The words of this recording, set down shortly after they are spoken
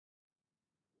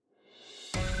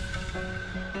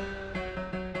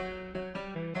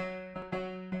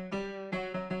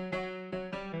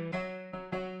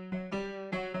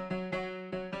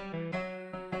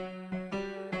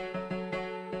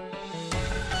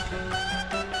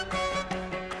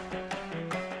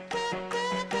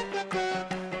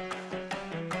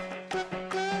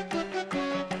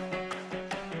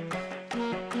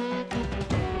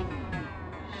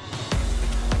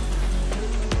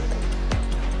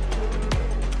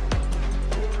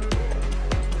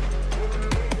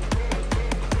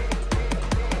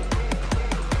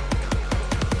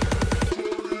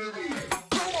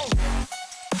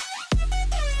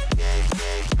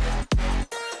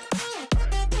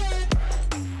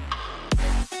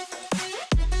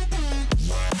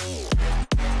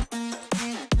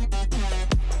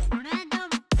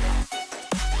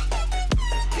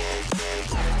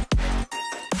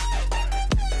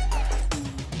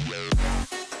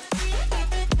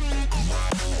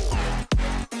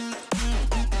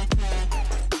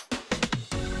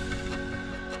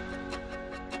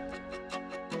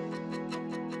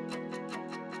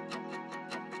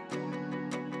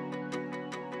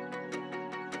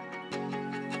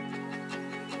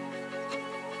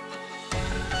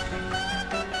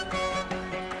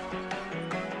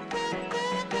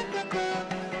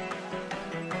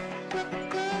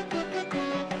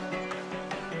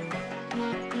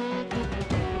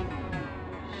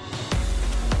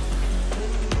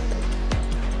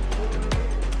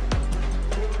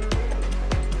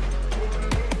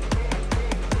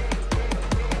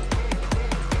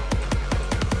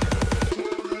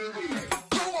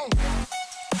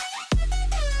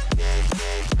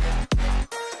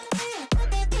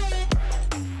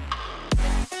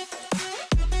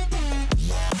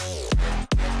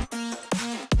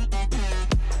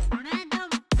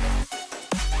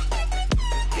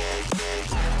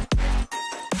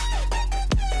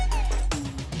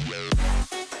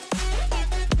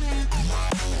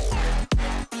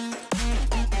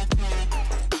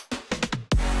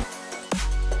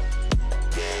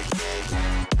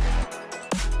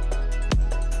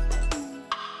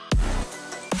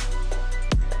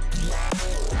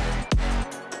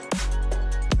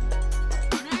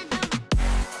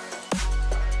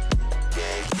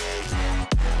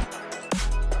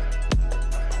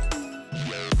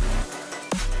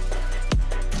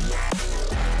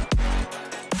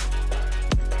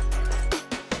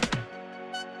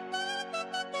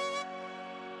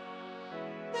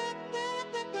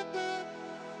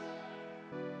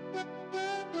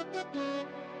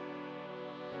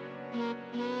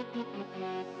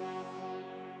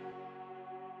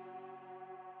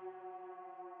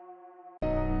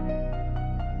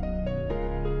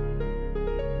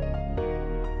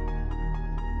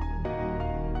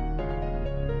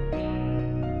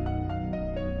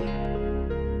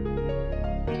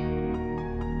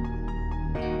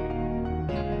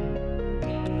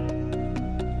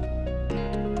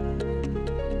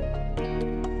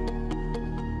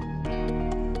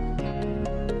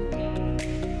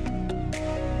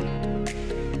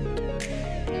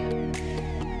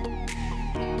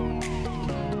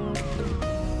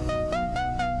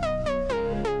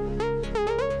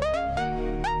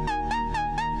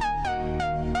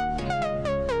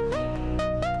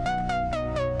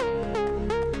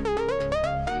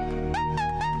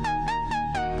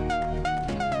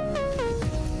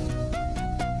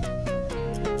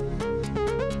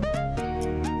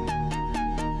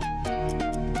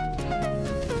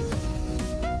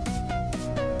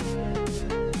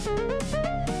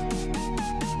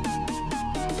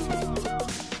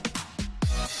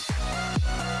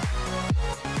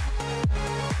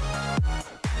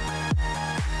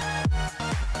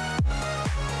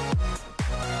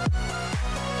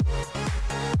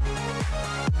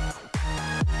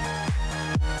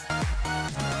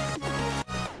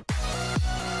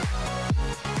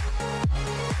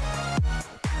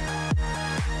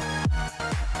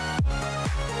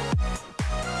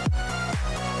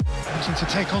To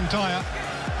take on Dyer,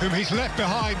 whom he's left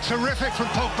behind. Terrific from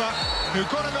Pogba, who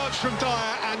got a nudge from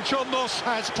Dyer, and John Moss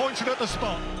has pointed at the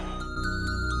spot.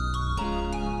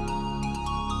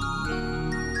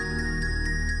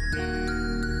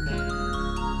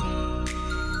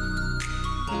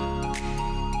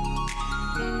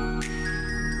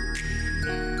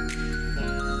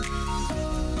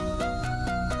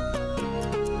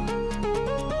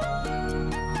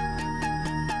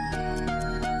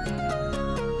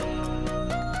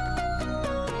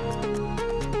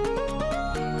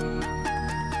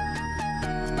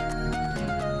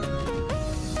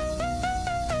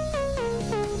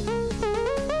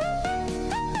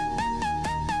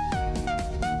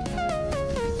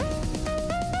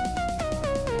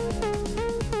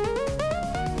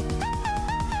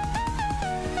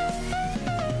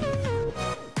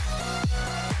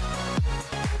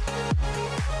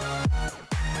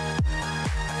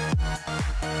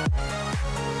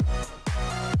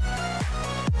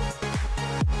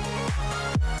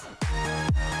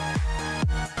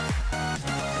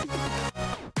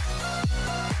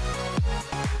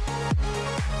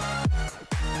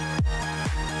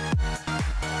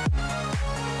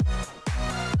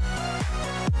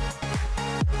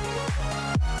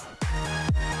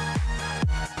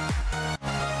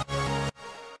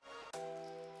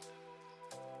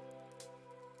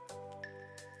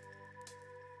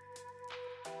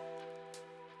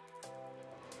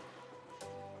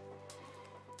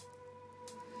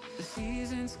 The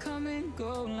seasons come and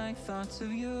go like thoughts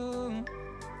of you.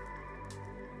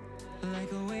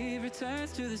 Like a wave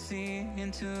returns to the sea,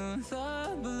 into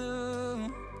the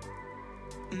blue.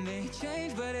 They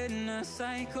change but in a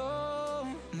cycle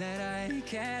that I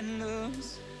can't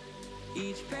lose.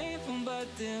 Each painful but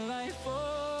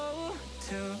delightful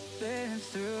to live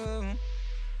through.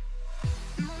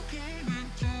 You came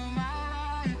into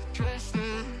my life just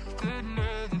like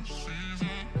another season.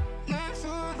 Not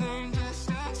for them, just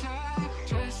a time,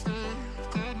 just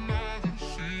like another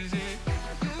season.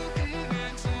 You came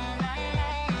into my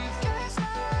life just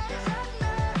like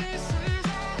another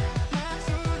season. Not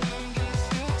for them,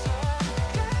 just a time,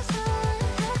 just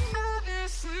like another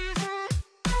season.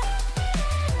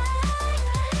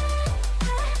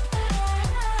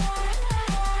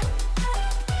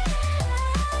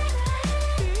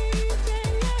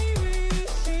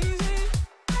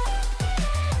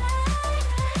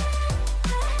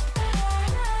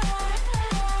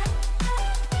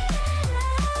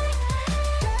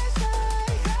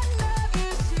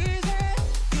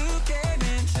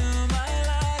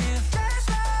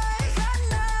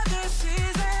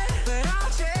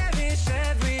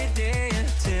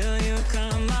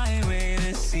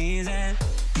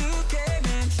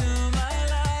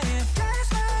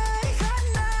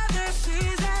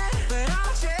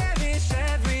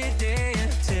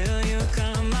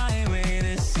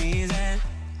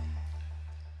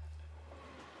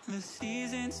 The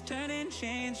seasons turn and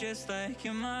change just like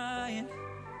your mind.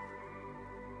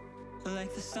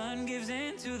 Like the sun gives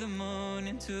into the moon,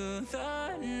 into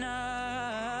the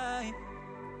night.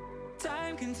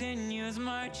 Time continues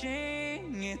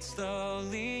marching, it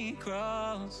slowly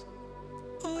crawls.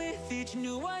 With each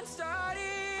new one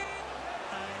starting,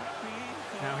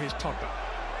 Now here's Pogba.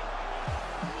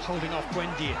 holding off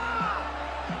Buendia.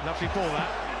 Lovely ball that.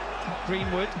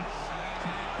 Greenwood.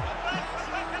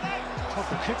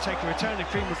 Pogba could take a return and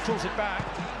Greenwood pulls it back.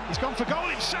 He's gone for goal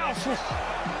himself.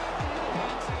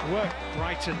 Worked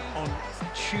Brighton on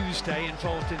Tuesday,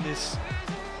 involved in this.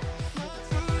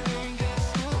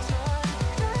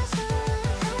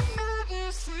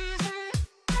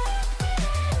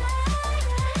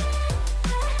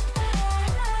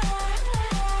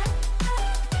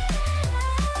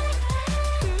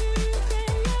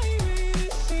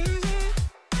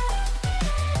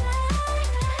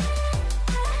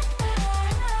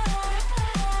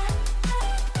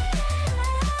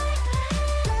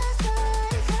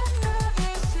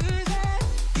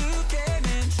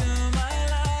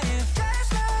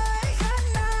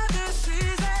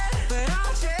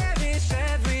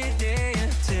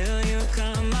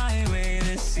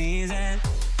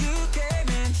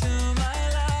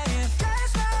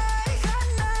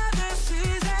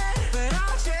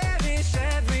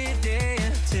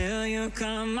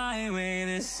 Come my way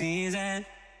this season.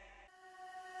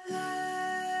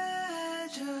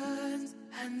 Legends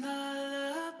and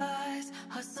lullabies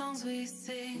are songs we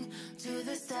sing to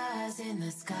the stars in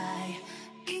the sky.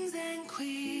 Kings and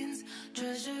queens,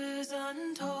 treasures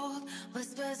untold,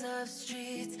 whispers of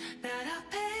streets that are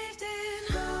paved in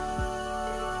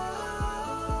gold.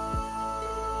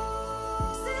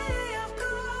 City of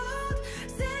gold,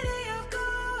 city of gold.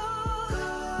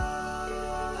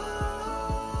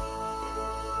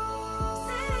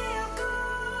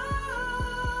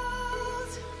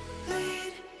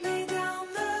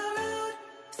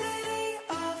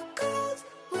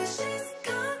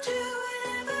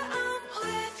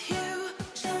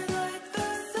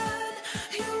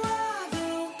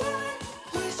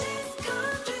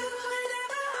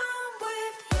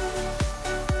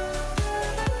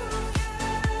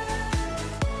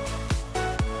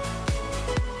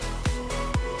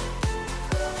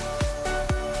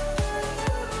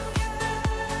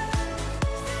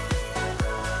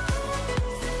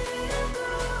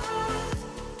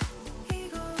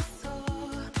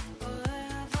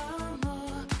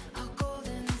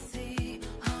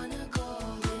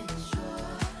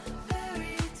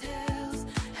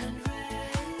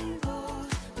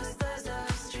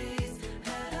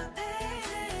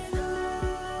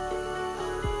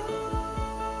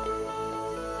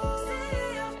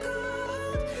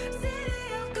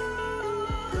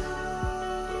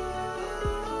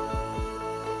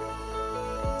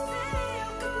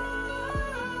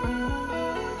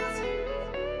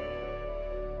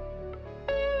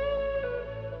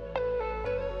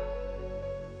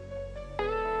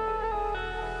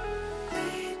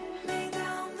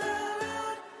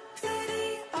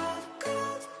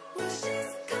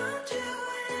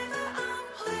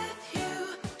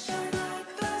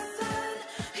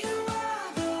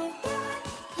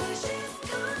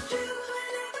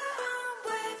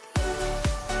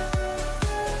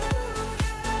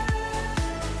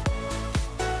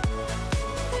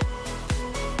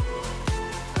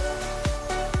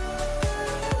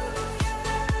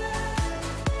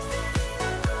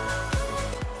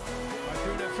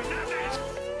 Bruno Fernandes.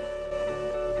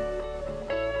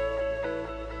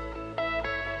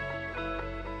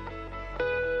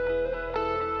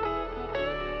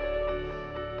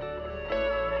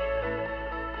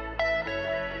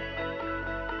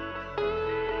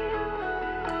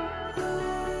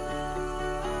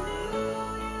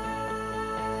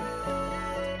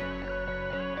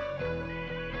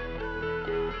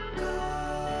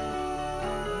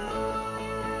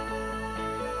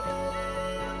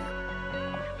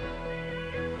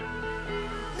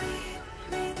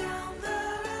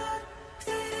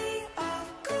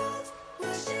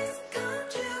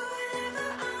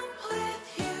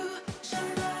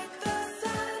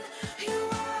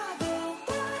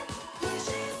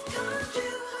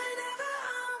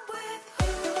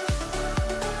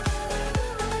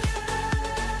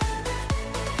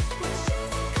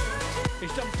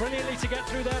 He's done brilliantly to get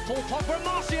through there, Paul Pogba.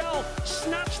 Martial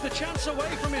snatched the chance away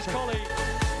from his colleague.